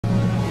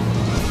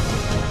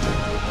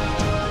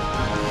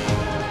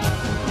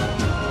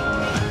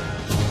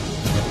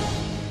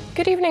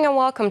Good evening and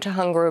welcome to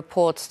Hungary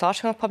Report,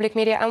 starting off public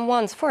media and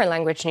one's foreign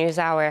language news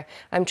hour.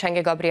 I'm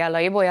Csenge Gabriela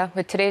Iboya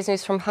with today's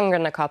news from Hungary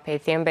and the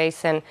Carpathian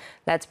Basin.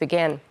 Let's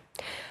begin.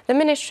 The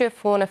Ministry of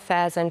Foreign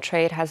Affairs and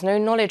Trade has no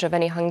knowledge of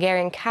any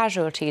Hungarian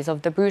casualties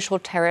of the brutal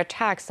terror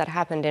attacks that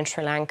happened in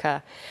Sri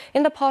Lanka.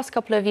 In the past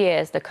couple of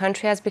years, the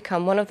country has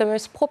become one of the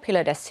most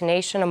popular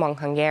destinations among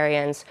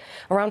Hungarians.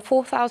 Around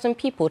 4,000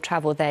 people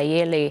travel there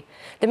yearly.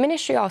 The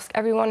ministry asked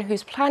everyone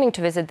who's planning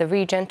to visit the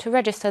region to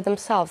register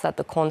themselves at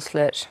the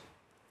consulate.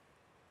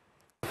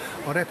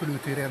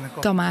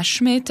 Tamás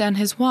Schmidt and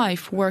his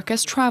wife work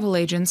as travel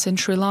agents in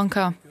Sri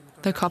Lanka.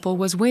 The couple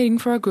was waiting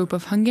for a group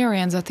of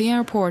Hungarians at the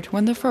airport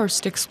when the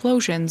first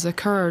explosions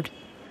occurred.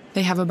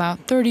 They have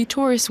about 30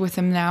 tourists with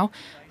them now,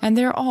 and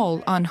they're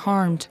all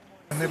unharmed.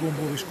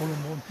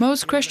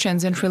 Most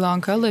Christians in Sri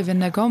Lanka live in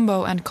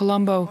Negombo and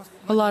Colombo.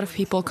 A lot of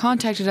people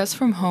contacted us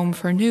from home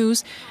for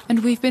news,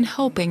 and we've been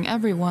helping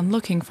everyone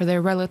looking for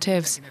their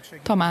relatives,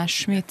 Tamás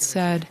Schmidt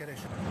said.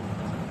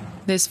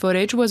 This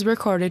footage was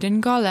recorded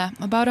in Gale,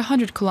 about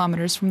 100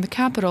 kilometers from the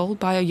capital,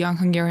 by a young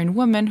Hungarian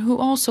woman who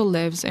also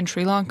lives in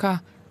Sri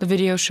Lanka. The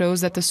video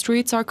shows that the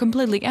streets are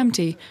completely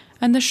empty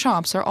and the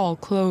shops are all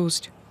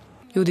closed.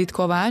 Judit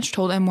Kovács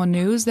told M1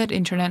 News that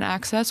internet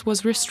access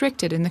was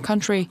restricted in the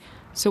country,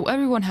 so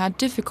everyone had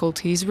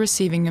difficulties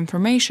receiving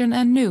information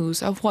and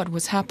news of what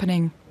was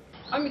happening.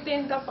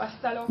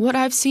 What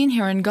I've seen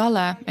here in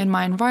Gale, in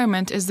my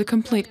environment, is the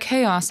complete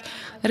chaos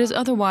that is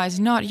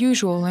otherwise not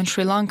usual in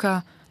Sri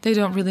Lanka. They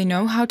don't really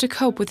know how to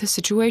cope with the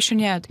situation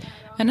yet,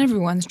 and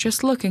everyone's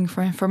just looking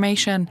for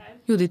information,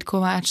 Judit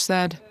Kovács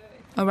said.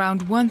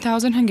 Around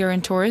 1,000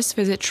 Hungarian tourists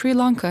visit Sri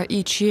Lanka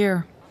each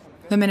year.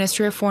 The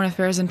Ministry of Foreign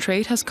Affairs and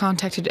Trade has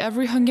contacted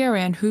every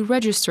Hungarian who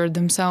registered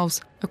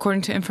themselves.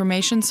 According to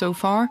information so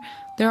far,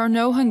 there are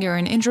no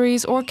Hungarian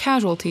injuries or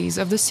casualties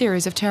of the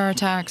series of terror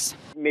attacks.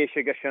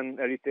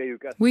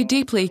 We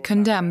deeply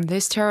condemn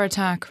this terror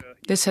attack.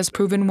 This has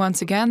proven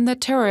once again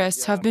that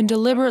terrorists have been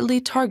deliberately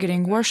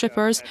targeting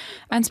worshippers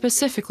and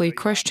specifically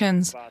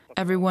Christians.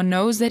 Everyone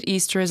knows that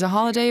Easter is a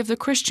holiday of the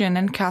Christian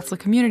and Catholic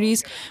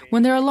communities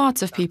when there are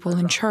lots of people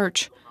in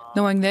church.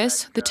 Knowing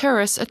this, the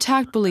terrorists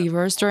attacked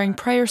believers during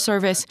prayer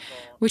service,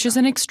 which is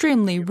an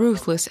extremely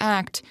ruthless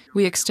act.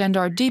 We extend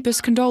our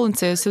deepest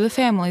condolences to the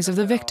families of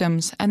the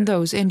victims and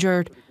those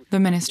injured, the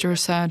minister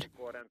said.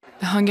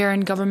 The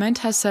Hungarian government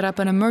has set up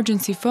an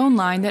emergency phone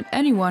line that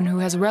anyone who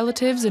has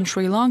relatives in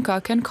Sri Lanka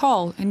can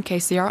call in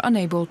case they are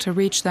unable to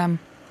reach them.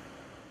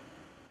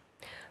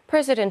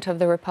 President of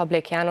the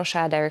Republic János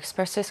Áder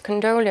expressed his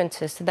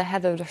condolences to the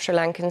head of the Sri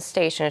Lankan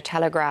state in a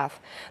telegraph.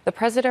 The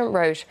president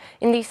wrote,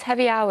 "In these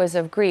heavy hours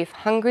of grief,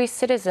 Hungary's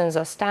citizens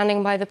are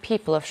standing by the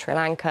people of Sri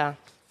Lanka."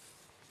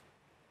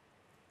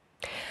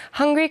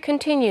 Hungary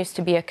continues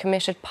to be a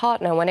committed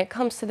partner when it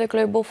comes to the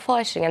global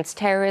fight against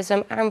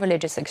terrorism and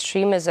religious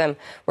extremism,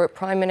 wrote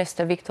Prime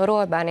Minister Viktor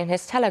Orbán in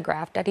his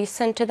telegraph that he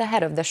sent to the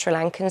head of the Sri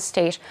Lankan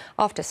state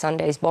after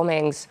Sunday's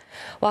bombings.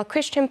 While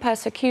Christian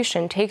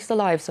persecution takes the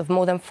lives of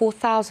more than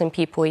 4,000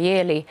 people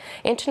yearly,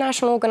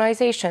 international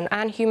organizations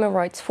and human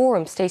rights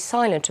forums stay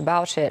silent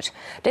about it.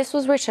 This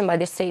was written by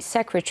the state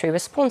secretary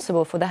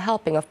responsible for the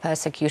helping of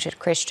persecuted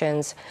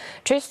Christians.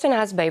 Tristan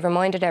Azbey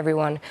reminded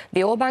everyone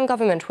the Orbán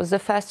government was the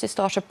first to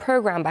start a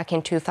program back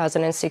in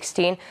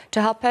 2016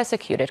 to help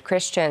persecuted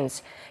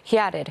Christians. He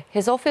added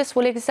his office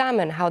will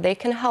examine how they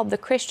can help the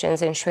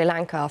Christians in Sri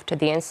Lanka after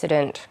the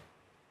incident.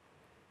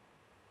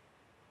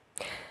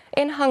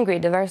 In Hungary,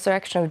 the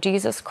resurrection of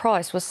Jesus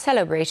Christ was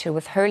celebrated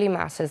with holy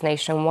masses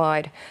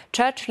nationwide.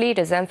 Church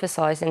leaders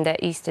emphasized in their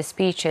Easter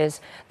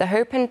speeches the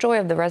hope and joy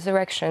of the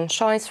resurrection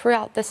shines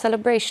throughout the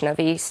celebration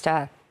of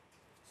Easter.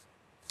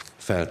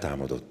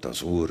 Feltámadott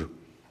az Úr,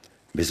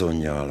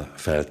 bizonnyal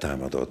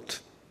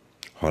feltámadott.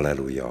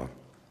 Hallelujah.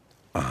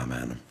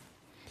 Amen.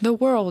 The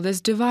world is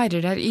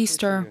divided at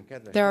Easter.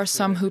 There are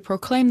some who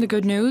proclaim the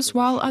good news,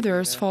 while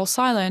others fall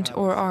silent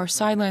or are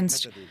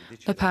silenced.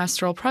 The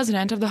pastoral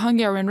president of the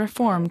Hungarian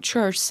Reformed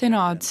Church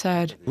Synod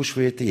said,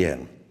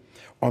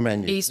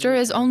 Easter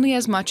is only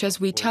as much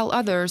as we tell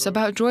others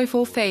about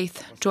joyful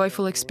faith,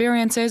 joyful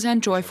experiences,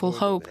 and joyful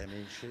hope.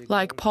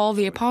 Like Paul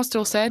the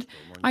Apostle said,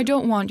 I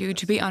don't want you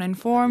to be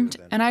uninformed,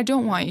 and I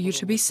don't want you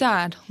to be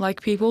sad,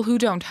 like people who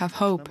don't have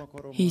hope,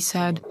 he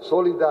said.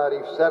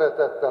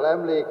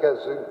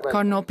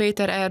 Cardinal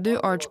Péter Erdő,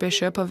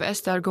 Archbishop of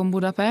Esztergom,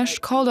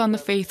 Budapest, called on the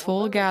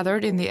faithful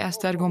gathered in the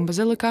Esztergom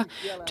Basilica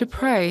to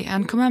pray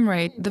and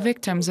commemorate the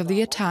victims of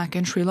the attack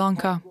in Sri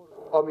Lanka.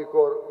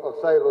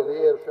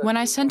 When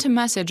I sent a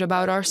message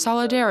about our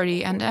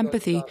solidarity and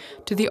empathy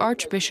to the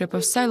Archbishop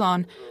of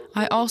Ceylon,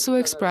 I also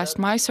expressed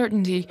my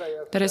certainty,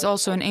 that is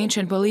also an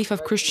ancient belief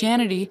of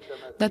Christianity,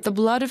 that the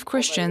blood of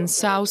Christians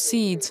sows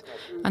seeds,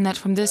 and that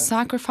from this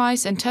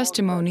sacrifice and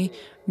testimony,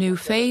 new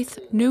faith,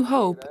 new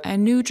hope,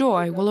 and new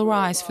joy will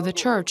arise for the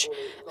Church,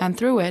 and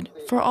through it,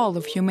 for all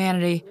of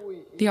humanity,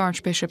 the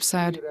Archbishop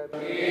said.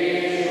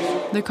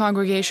 The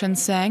congregation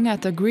sang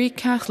at the Greek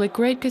Catholic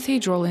Great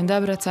Cathedral in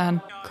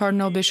Debrecen.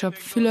 Cardinal Bishop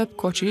Fülöp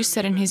Kocsis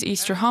said in his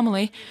Easter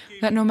homily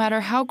that no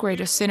matter how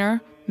great a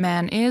sinner,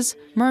 Man is,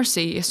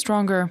 mercy is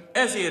stronger.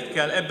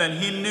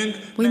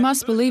 We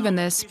must believe in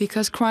this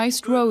because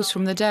Christ rose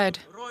from the dead.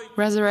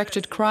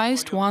 Resurrected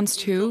Christ wants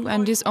to,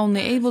 and is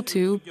only able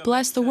to,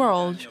 bless the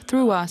world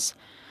through us.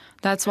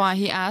 That's why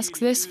he asks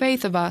this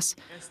faith of us.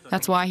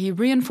 That's why he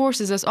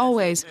reinforces us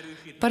always,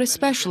 but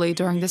especially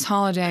during this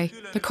holiday,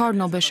 the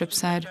Cardinal Bishop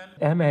said.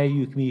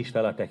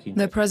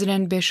 The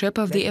President Bishop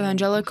of the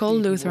Evangelical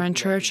Lutheran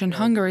Church in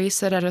Hungary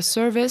said at a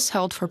service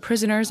held for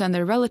prisoners and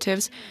their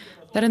relatives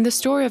that in the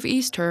story of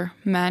Easter,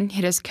 men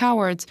hid as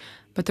cowards,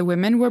 but the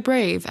women were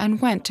brave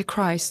and went to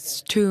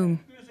Christ's tomb.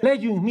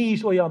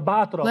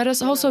 Let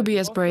us also be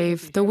as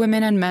brave, the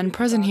women and men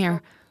present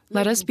here.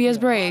 Let us be as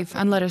brave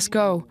and let us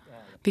go.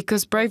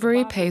 Because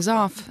bravery pays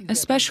off,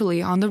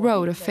 especially on the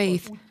road of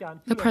faith,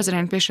 the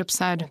President Bishop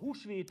said.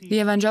 The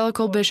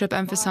Evangelical Bishop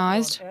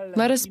emphasized,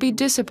 let us be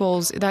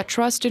disciples that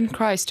trust in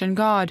Christ and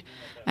God,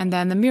 and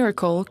then the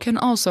miracle can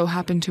also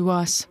happen to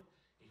us.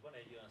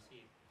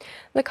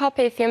 The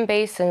Carpathian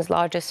Basin's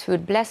largest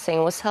food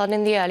blessing was held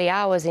in the early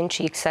hours in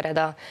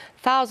Híradó.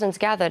 Thousands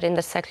gathered in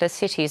the secular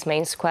city's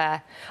main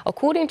square.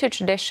 According to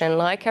tradition,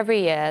 like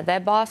every year,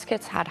 their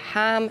baskets had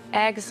ham,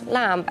 eggs,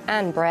 lamb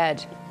and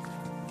bread.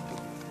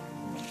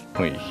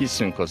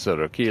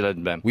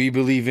 We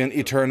believe in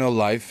eternal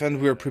life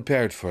and we're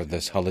prepared for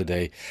this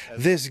holiday.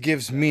 This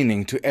gives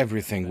meaning to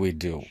everything we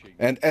do.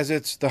 And as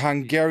it's the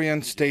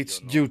Hungarian state's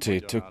duty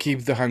to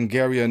keep the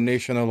Hungarian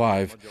nation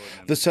alive,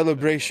 the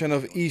celebration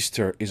of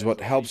Easter is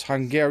what helps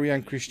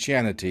Hungarian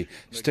Christianity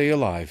stay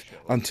alive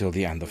until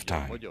the end of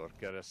time.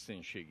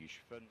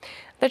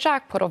 The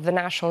jackpot of the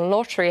national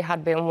lottery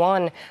had been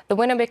won. The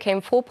winner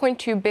became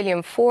 4.2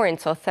 billion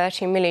forints or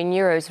 30 million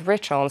euros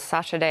richer on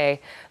Saturday.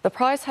 The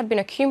prize had been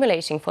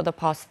accumulating for the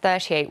past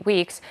 38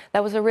 weeks.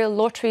 There was a real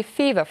lottery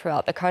fever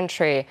throughout the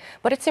country.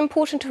 But it's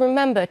important to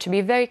remember to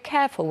be very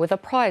careful with a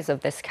prize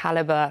of this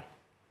caliber.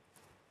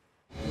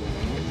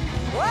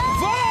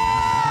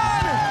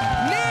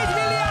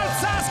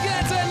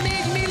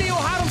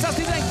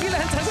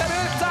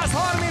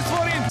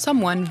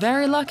 Someone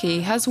very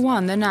lucky has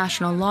won the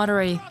national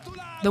lottery.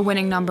 The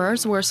winning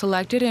numbers were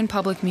selected in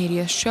public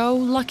media's show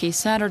Lucky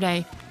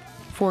Saturday.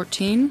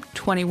 14,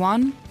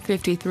 21,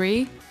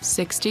 53,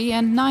 60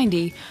 and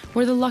 90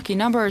 were the lucky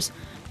numbers,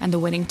 and the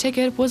winning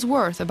ticket was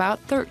worth about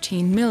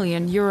 13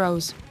 million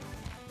euros.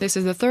 This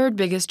is the third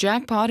biggest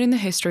jackpot in the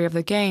history of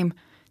the game.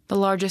 The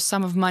largest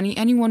sum of money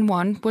anyone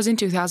won was in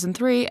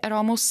 2003 at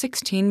almost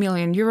 16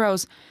 million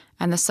euros,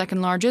 and the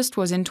second largest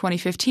was in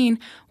 2015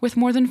 with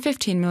more than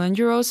 15 million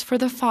euros for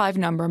the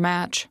 5-number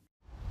match.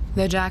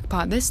 The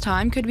jackpot this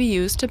time could be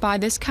used to buy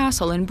this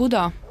castle in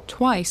Buda,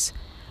 twice.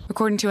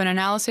 According to an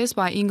analysis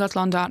by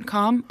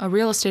ingatlan.com, a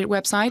real estate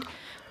website,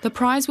 the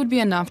prize would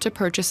be enough to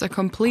purchase a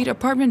complete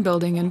apartment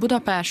building in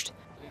Budapest,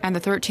 and the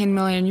 13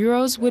 million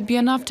euros would be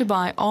enough to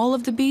buy all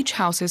of the beach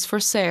houses for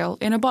sale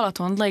in a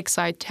Balaton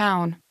lakeside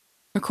town.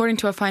 According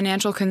to a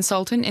financial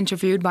consultant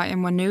interviewed by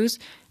M1 News,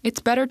 it's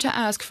better to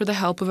ask for the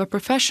help of a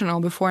professional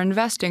before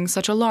investing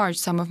such a large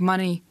sum of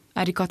money.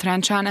 Erika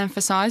Trenchan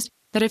emphasized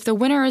that if the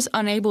winner is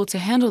unable to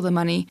handle the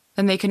money,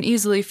 then they can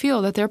easily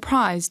feel that their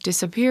prize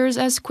disappears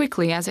as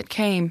quickly as it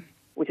came.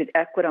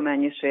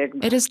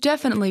 It is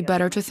definitely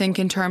better to think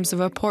in terms of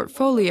a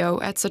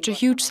portfolio at such a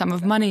huge sum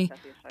of money,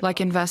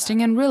 like investing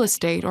in real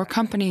estate or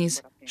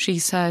companies, she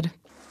said.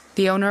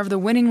 The owner of the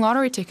winning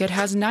lottery ticket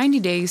has 90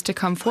 days to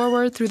come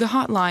forward through the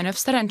hotline of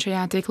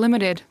Szerencsejáték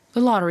Limited,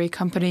 the lottery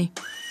company.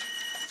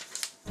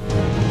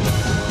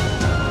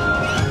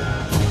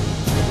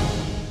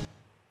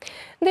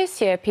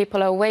 This year,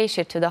 people are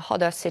waited to the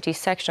Híradó city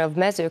section of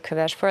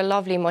Mezőköves for a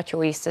lovely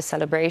Matyó Easter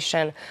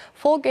celebration.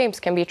 4 games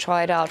can be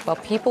tried out, while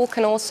people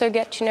can also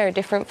get to know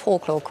different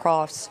folklore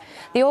crafts.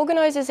 The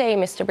organizers'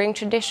 aim is to bring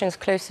traditions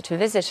closer to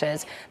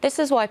visitors. This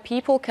is why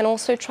people can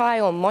also try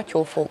on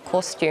Matyó folk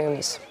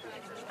costumes.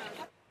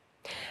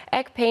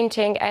 Egg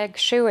painting, egg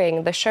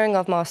shoeing, the showing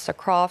of master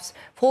crafts,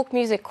 folk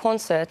music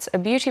concerts, a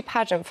beauty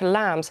pageant for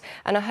lambs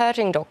and a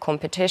herding dog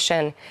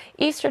competition.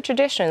 Easter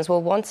traditions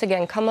will once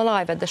again come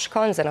alive at the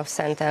Skanzen of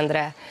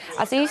Szentendre.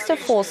 As Easter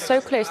falls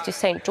so close to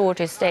St.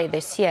 George's Day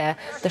this year,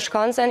 the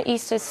Skanzen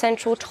Easter's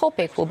central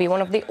topic will be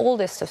one of the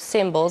oldest of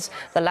symbols,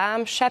 the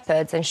lamb,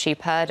 shepherds and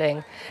sheep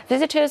herding.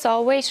 Visitors are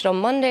awaited on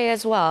Monday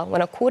as well,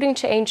 when according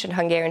to ancient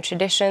Hungarian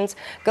traditions,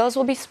 girls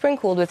will be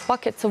sprinkled with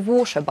buckets of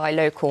water by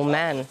local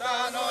men.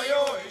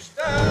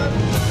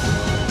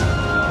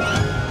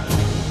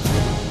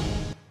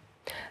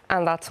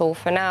 And that's all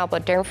for now,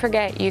 but don't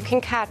forget you can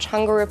catch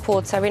Hungary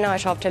Reports every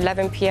night after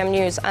 11 p.m.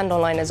 news and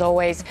online as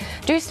always.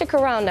 Do stick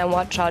around and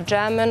watch our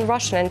German,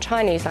 Russian and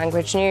Chinese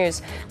language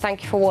news.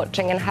 Thank you for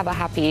watching and have a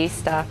happy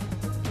Easter.